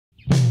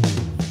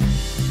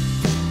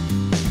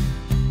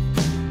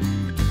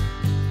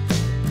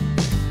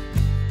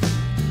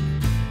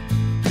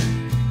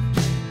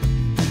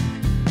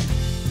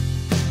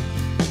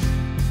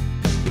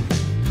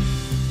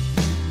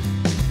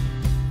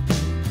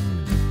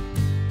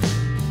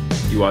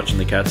You watching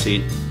the cats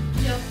eat?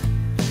 Yep.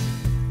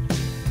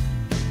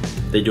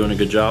 They doing a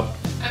good job?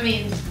 I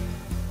mean,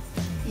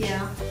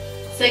 yeah.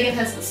 Sagan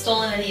hasn't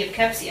stolen any of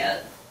Kep's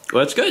yet.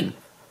 Well, that's good.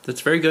 That's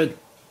very good.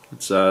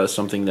 It's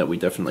something that we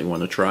definitely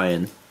want to try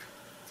and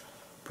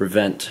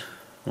prevent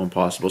when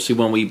possible. See,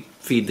 when we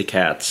feed the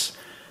cats,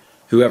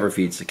 whoever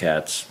feeds the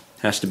cats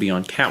has to be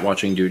on cat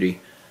watching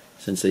duty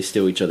since they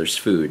steal each other's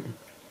food.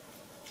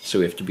 So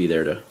we have to be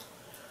there to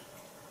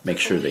make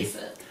sure they...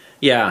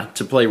 Yeah,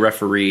 to play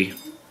referee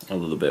a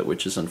little bit,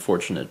 which is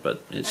unfortunate,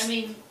 but it's... I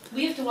mean,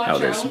 we have to watch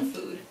our own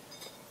food.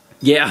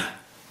 Yeah.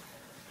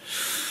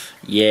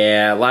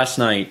 Yeah, last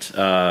night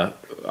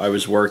I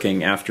was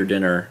working after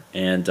dinner,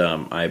 and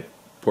I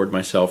poured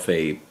myself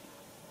a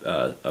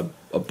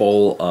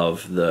bowl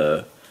of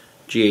the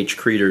G.H.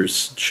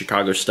 Creeder's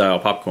Chicago-style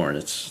popcorn.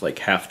 It's like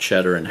half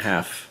cheddar and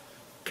half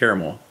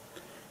caramel.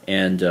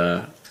 And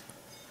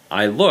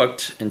I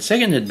looked, and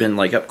Sagan had been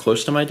like up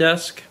close to my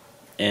desk,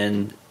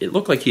 and it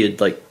looked like he had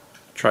like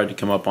tried to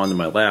come up onto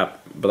my lap,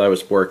 but I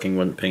was working,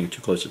 wasn't paying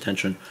too close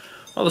attention.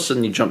 All of a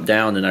sudden he jumped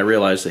down, and I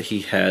realized that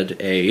he had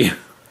a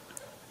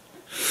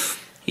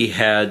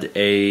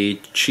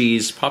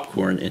cheese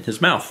popcorn in his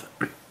mouth.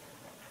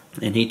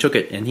 And he took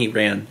it, and he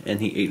ran,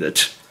 and he ate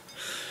it.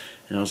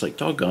 And I was like,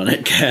 doggone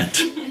it, cat.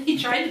 He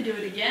tried to do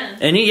it again.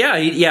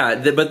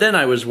 And but then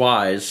I was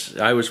wise.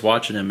 I was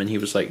watching him, and he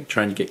was like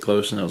trying to get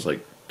close, and I was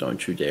like,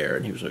 don't you dare.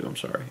 And he was like, I'm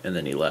sorry. And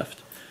then he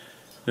left.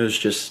 It was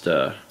just,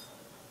 it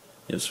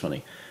was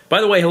funny. By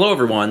the way, hello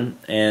everyone,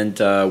 and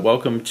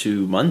welcome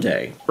to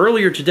Monday.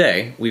 Earlier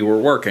today, we were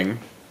working,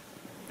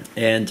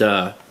 and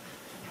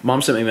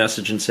Mom sent me a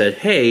message and said,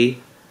 hey,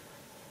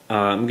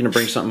 I'm going to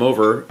bring something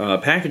over. A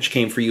package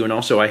came for you, and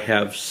also I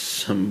have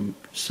some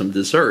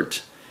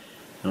dessert.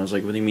 And I was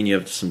like, what do you mean you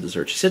have some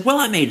dessert? She said, well,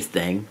 I made a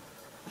thing.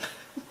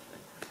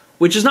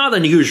 Which is not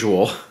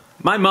unusual.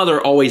 My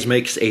mother always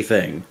makes a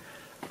thing.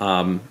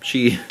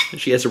 She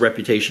has a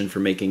reputation for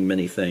making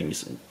many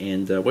things.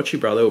 And what she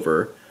brought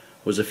over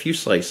was a few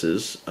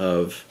slices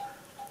of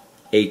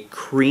a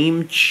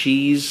cream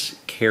cheese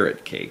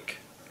carrot cake.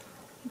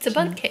 It's a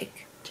bun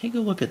cake. Take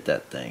a look at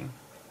that thing.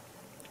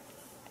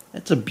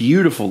 That's a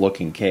beautiful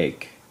looking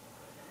cake.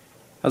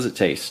 How's it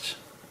taste?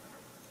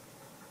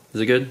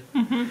 Is it good?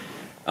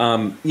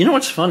 Mm-hmm. You know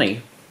what's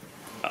funny?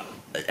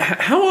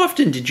 How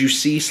often did you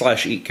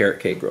see/eat carrot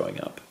cake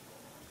growing up?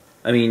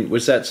 I mean,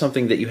 was that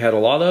something that you had a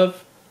lot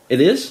of? It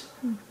is?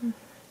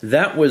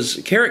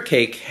 Mm-hmm. Carrot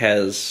cake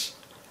has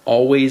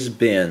always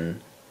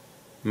been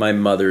my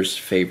mother's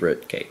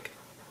favorite cake.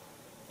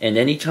 And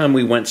anytime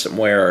we went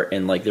somewhere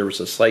and like there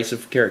was a slice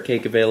of carrot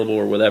cake available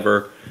or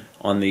whatever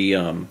on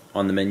the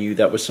menu,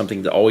 that was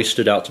something that always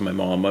stood out to my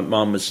mom. My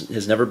mom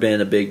has never been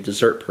a big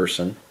dessert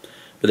person,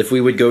 but if we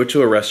would go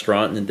to a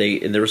restaurant and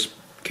there was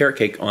carrot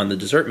cake on the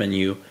dessert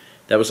menu,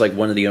 that was like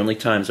one of the only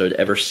times I would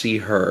ever see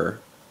her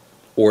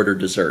order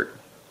dessert.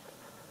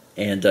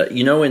 And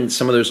you know, in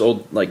some of those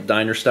old like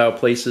diner style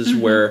places mm-hmm.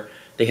 where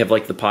they have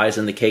like the pies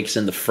and the cakes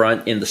in the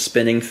front in the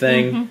spinning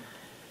thing, mm-hmm.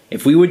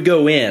 if we would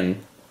go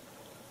in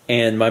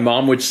and my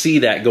mom would see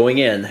that going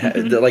in,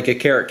 mm-hmm. like a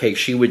carrot cake,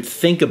 she would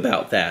think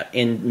about that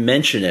and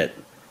mention it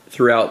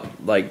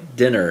throughout like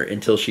dinner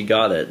until she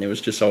got it, and it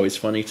was just always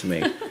funny to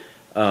me.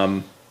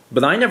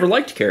 But I never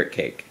liked carrot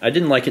cake. I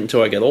didn't like it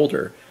until I got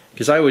older,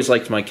 because I always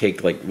liked my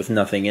cake like with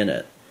nothing in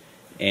it.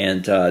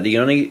 And the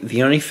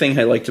only thing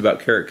I liked about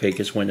carrot cake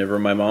is whenever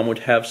my mom would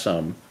have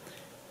some,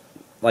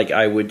 like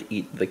I would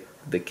eat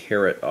the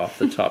carrot off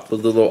the top, the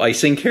little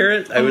icing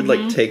carrot. I would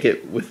like take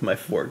it with my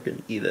fork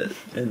and eat it,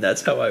 and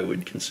that's how I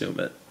would consume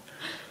it.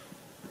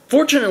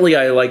 Fortunately,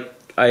 I like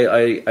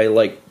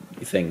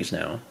things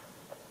now,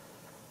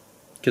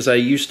 because I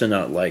used to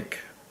not like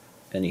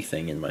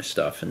anything in my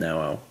stuff, and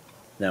now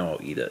I'll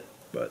eat it.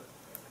 But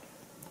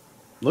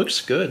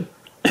looks good.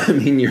 I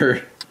mean,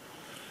 you're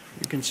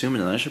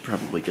consuming it. I should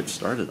probably get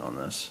started on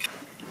this.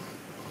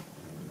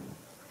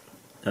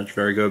 That's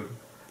very good.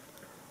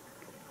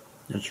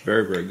 That's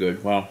very, very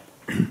good. Wow.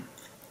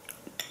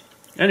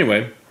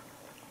 Anyway,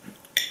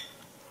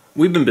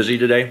 we've been busy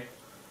today.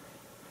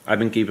 I've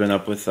been keeping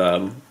up with,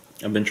 I've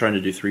been trying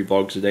to do 3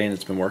 vlogs a day, and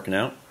it's been working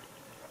out.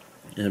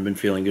 And I've been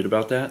feeling good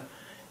about that.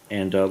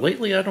 And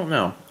lately, I don't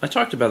know. I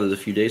talked about it a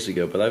few days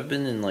ago, but I've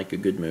been in like a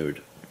good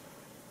mood.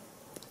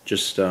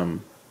 Just,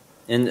 and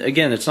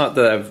again, it's not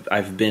that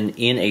I've been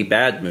in a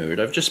bad mood.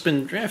 I've just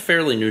been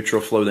fairly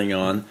neutral, floating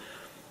on.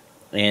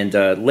 And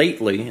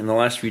lately, in the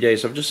last few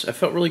days, I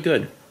felt really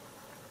good.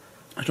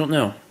 I don't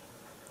know.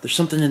 There's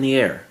something in the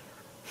air.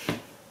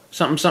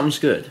 Something's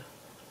good.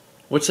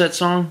 What's that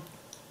song?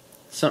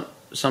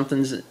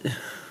 Something's...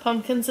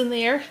 Pumpkins in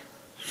the air?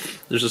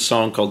 There's a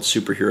song called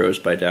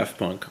Superheroes by Daft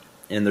Punk.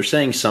 And they're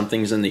saying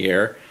something's in the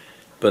air,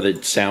 but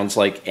it sounds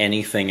like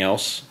anything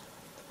else.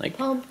 Like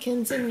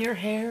pumpkins in your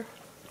hair.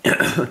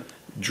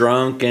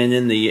 Drunken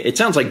in the... It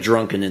sounds like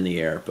drunken in the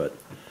air, but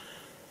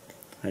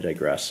I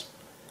digress.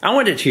 I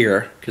want it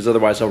here, because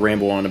otherwise I'll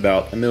ramble on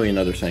about a million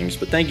other things.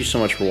 But thank you so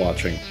much for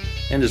watching.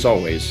 And as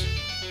always,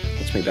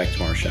 let's meet back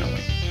tomorrow, shall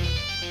we?